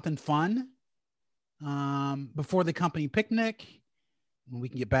 something fun before the company picnic. We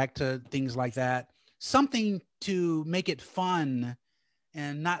can get back to things like that. Something to make it fun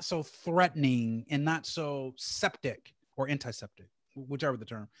and not so threatening and not so septic or antiseptic, whichever the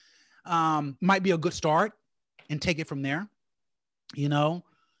term, might be a good start, and take it from there.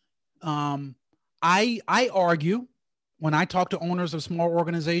 I argue, when I talk to owners of small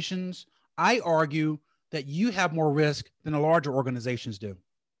organizations, I argue that you have more risk than the larger organizations do.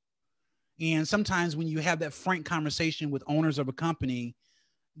 And sometimes when you have that frank conversation with owners of a company,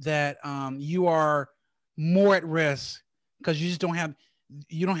 that you are more at risk because you don't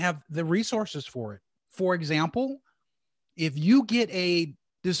have the resources for it. For example, if you get a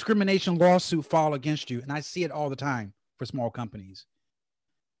discrimination lawsuit filed against you, and I see it all the time for small companies,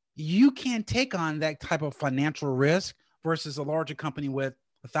 you can't take on that type of financial risk versus a larger company with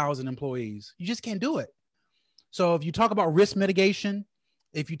 1,000 employees. You just can't do it. So if you talk about risk mitigation,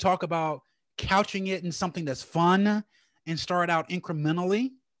 if you talk about couching it in something that's fun and start out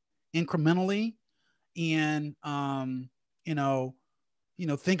incrementally, and,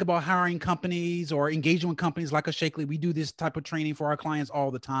 think about hiring companies or engaging with companies like a Sheakley. We do this type of training for our clients all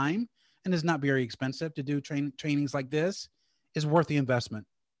the time, and it's not very expensive to do trainings like this. It's worth the investment.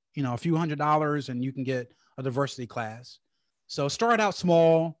 A few $100s and you can get a diversity class. So start out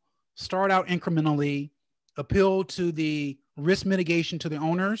small, start out incrementally, appeal to the risk mitigation to the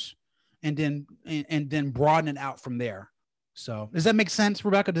owners, and then broaden it out from there. So does that make sense,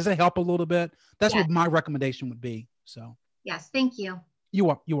 Rebecca? Does that help a little bit? That's what my recommendation would be. So yes, thank you.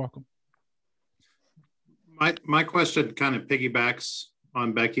 You're welcome. My question kind of piggybacks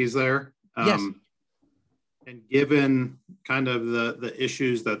on Becky's there. Yes. And given kind of the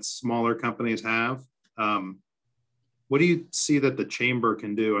issues that smaller companies have, what do you see that the chamber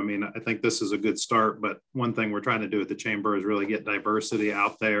can do? I mean, I think this is a good start, but one thing we're trying to do at the chamber is really get diversity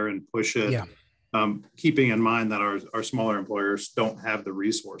out there and push it. Yeah. Keeping in mind that our smaller employers don't have the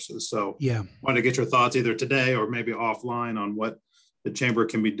resources. So yeah, want to get your thoughts either today or maybe offline on what the chamber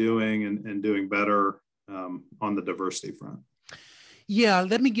can be doing and doing better on the diversity front. Yeah,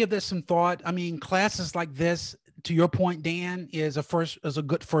 let me give this some thought. I mean, classes like this, to your point, Dan, is a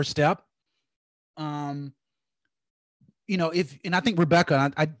good first step. And I think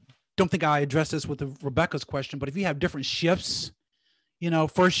Rebecca, I don't think I addressed this with Rebecca's question, but if you have different shifts,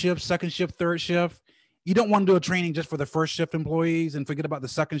 first shift, second shift, third shift, you don't want to do a training just for the first shift employees and forget about the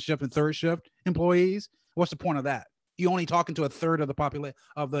second shift and third shift employees. What's the point of that? You're only talking to a third of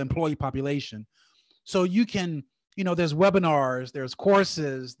the employee population. So you can, there's webinars, there's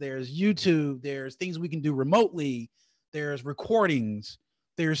courses, there's YouTube, there's things we can do remotely, there's recordings,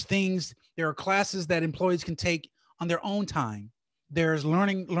 there are classes that employees can take on their own time. There's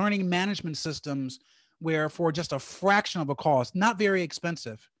learning management systems where for just a fraction of a cost, not very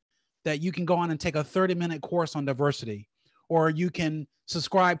expensive, that you can go on and take a 30-minute course on diversity, or you can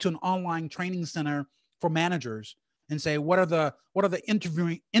subscribe to an online training center for managers and say, what are the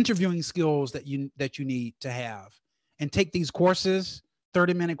interviewing skills that you need to have, and take these courses,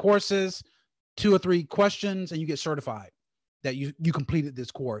 30-minute courses, 2 or 3 questions, and you get certified that you completed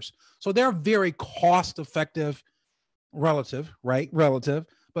this course. So they're very cost-effective, relative,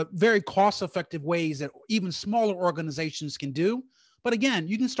 but very cost-effective ways that even smaller organizations can do. But again,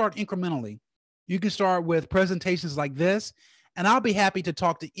 you can start incrementally. You can start with presentations like this, and I'll be happy to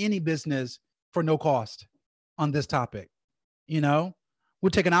talk to any business for no cost on this topic. We'll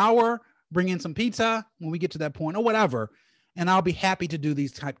take an hour, bring in some pizza when we get to that point or whatever. And I'll be happy to do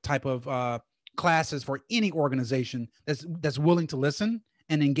these type of classes for any organization that's willing to listen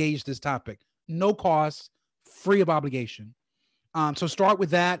and engage this topic. No cost, free of obligation. So start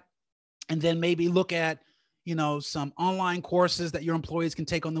with that, and then maybe look at, some online courses that your employees can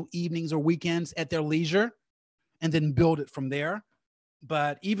take on the evenings or weekends at their leisure, and then build it from there.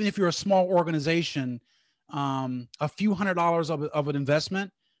 But even if you're a small organization, a few $100s of an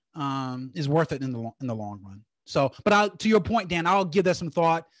investment is worth it in the long run. So, but to your point, Dan, I'll give that some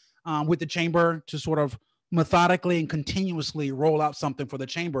thought with the chamber to sort of methodically and continuously roll out something for the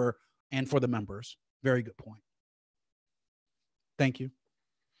chamber and for the members. Very good point. Thank you.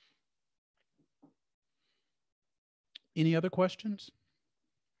 Any other questions?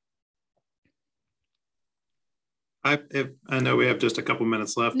 I know we have just a couple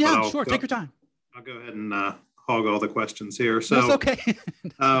minutes left. Yeah, sure. Take your time. I'll go ahead and hog all the questions here. So that's okay.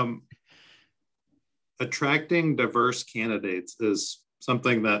 Attracting diverse candidates is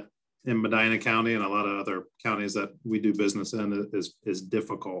something that in Medina County and a lot of other counties that we do business in is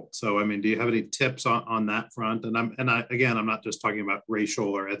difficult. So, I mean, do you have any tips on that front? And I'm not just talking about racial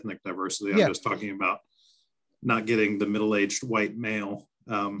or ethnic diversity. I'm just talking about not getting the middle-aged white male.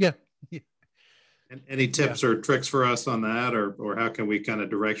 And any tips or tricks for us on that, or how can we kind of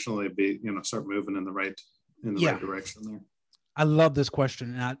directionally be, start moving in the right direction there? I love this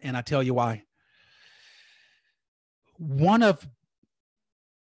question, and I tell you why. One of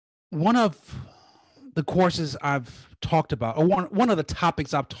the courses I've talked about, or one of the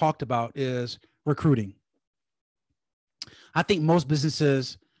topics I've talked about, is recruiting. I think most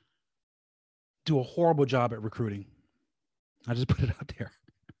businesses do a horrible job at recruiting. I just put it out there.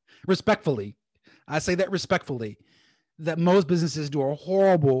 Respectfully. I say that respectfully, that most businesses do a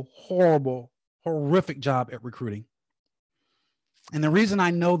horrible, horrific job at recruiting. And the reason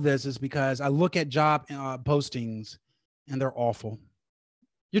I know this is because I look at job postings and they're awful.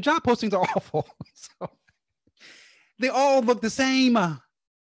 Your job postings are awful. So they all look the same. And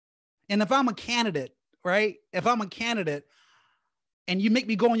if I'm a candidate, right? If I'm a candidate and you make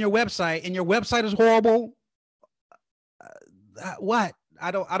me go on your website and your website is horrible, what? I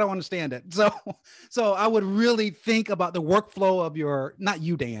don't understand it. So I would really think about the workflow of not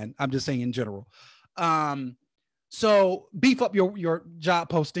you, Dan, I'm just saying in general, So beef up your job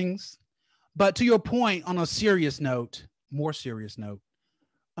postings. But to your point, on a serious note, more serious note,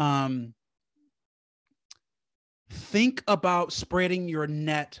 think about spreading your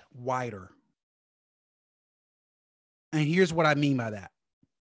net wider. And here's what I mean by that.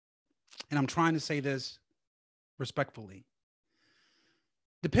 And I'm trying to say this respectfully.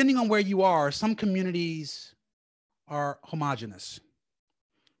 Depending on where you are, some communities are homogenous.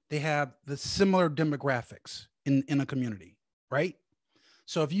 They have the similar demographics in a community, right?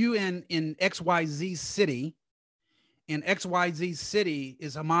 So if you in XYZ city, and XYZ city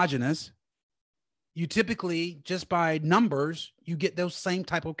is homogenous, you typically, just by numbers, you get those same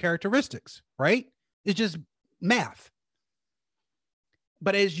type of characteristics, right? It's just math.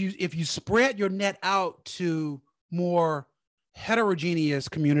 But if you spread your net out to more heterogeneous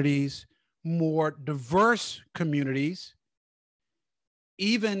communities, more diverse communities,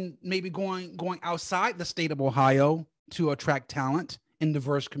 even maybe going outside the state of Ohio to attract talent in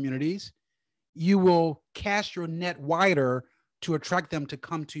diverse communities, you will cast your net wider to attract them to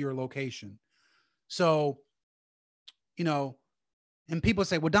come to your location. So, and people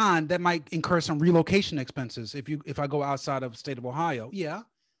say, well, Don, that might incur some relocation expenses if I go outside of the state of Ohio. Yeah.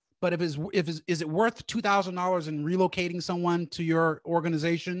 But is it worth $2,000 in relocating someone to your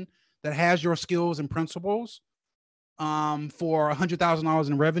organization that has your skills and principles for $100,000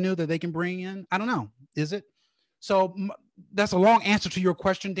 in revenue that they can bring in? I don't know. Is it? So that's a long answer to your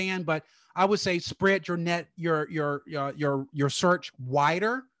question, Dan, but I would say spread your net, your search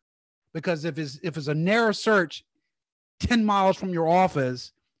wider, because if it's a narrow search 10 miles from your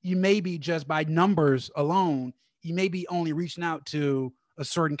office, you may be, just by numbers alone, you may be only reaching out to a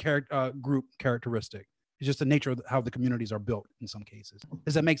certain group characteristic. It's just the nature of how the communities are built in some cases.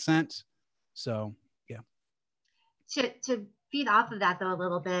 Does that make sense? So, yeah. To feed off of that though a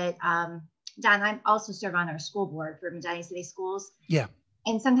little bit, Don, I also serve on our school board for Medina City Schools. Yeah.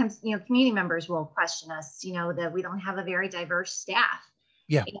 And sometimes, community members will question us, that we don't have a very diverse staff.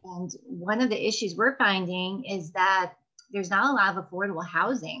 Yeah. And one of the issues we're finding is that there's not a lot of affordable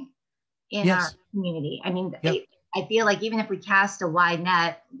housing in our community. I mean, I feel like even if we cast a wide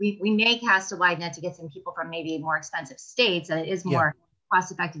net, we may cast a wide net to get some people from maybe more expensive states, that it is more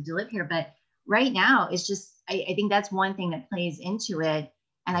cost effective to live here. But right now, it's just, I think that's one thing that plays into it.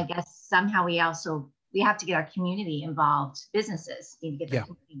 And I guess somehow we have to get our community involved. Businesses need to get their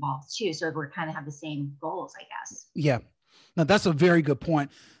community involved too. So we're kind of have the same goals, I guess. Yeah. Now that's a very good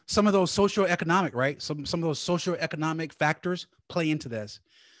point. Some of those socioeconomic, right? Some of those socioeconomic factors play into this.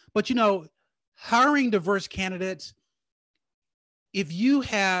 But hiring diverse candidates, if you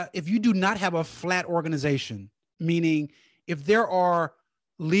do not have a flat organization, meaning if there are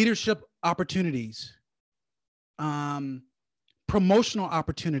leadership opportunities, promotional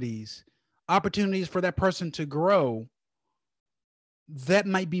opportunities for that person to grow, that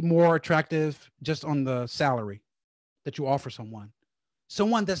might be more attractive just on the salary that you offer someone.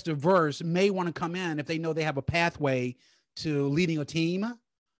 Someone that's diverse may want to come in if they know they have a pathway to leading a team,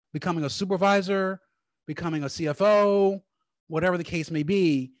 becoming a supervisor, becoming a CFO, whatever the case may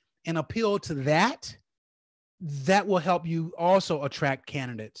be, and appeal to that. That will help you also attract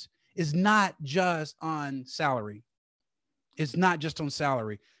candidates. It's not just on salary.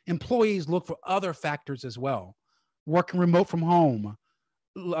 Employees look for other factors as well. Working remote from home,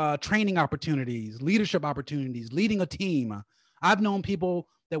 training opportunities, leadership opportunities, leading a team. I've known people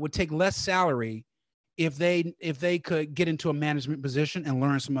that would take less salary if they could get into a management position and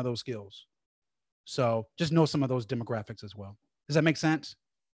learn some of those skills. So just know some of those demographics as well. Does that make sense?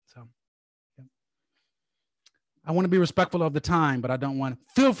 So yeah. I want to be respectful of the time, but I don't want to.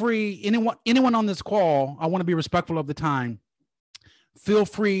 Feel free, anyone on this call, I want to be respectful of the time. Feel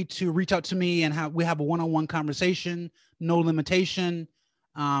free to reach out to me and we have a one-on-one conversation, no limitation.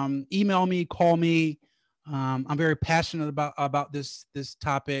 Email me, call me. I'm very passionate about this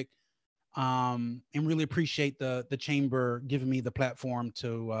topic, and really appreciate the chamber giving me the platform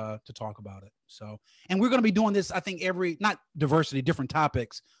to talk about it. So, and we're going to be doing this, I think, not diversity, different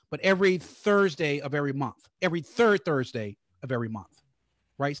topics, but every Thursday of every month, every third Thursday of every month.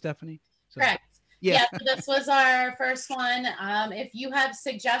 Right, Stephanie? So, correct. Yeah. So this was our first one. If you have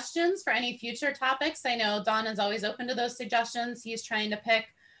suggestions for any future topics, I know Don is always open to those suggestions. He's trying to pick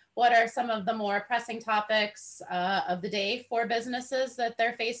what are some of the more pressing topics of the day for businesses that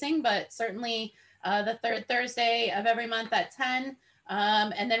they're facing, but certainly the third Thursday of every month at 10.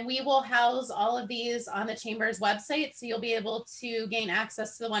 And then we will house all of these on the Chamber's website. So you'll be able to gain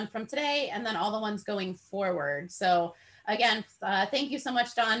access to the one from today and then all the ones going forward. So again, thank you so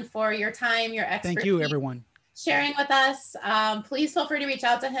much, Don, for your time, your expertise. Thank you, everyone. sharing with us. Please feel free to reach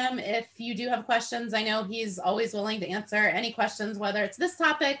out to him if you do have questions. I know he's always willing to answer any questions, whether it's this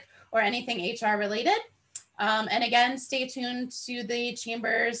topic or anything HR related. And again, stay tuned to the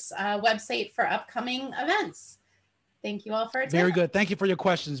Chamber's website for upcoming events. Thank you all for attending. Very good. Thank you for your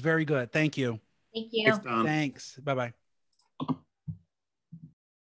questions. Very good. Thank you. Thank you. Thanks, Don. Thanks. Bye-bye.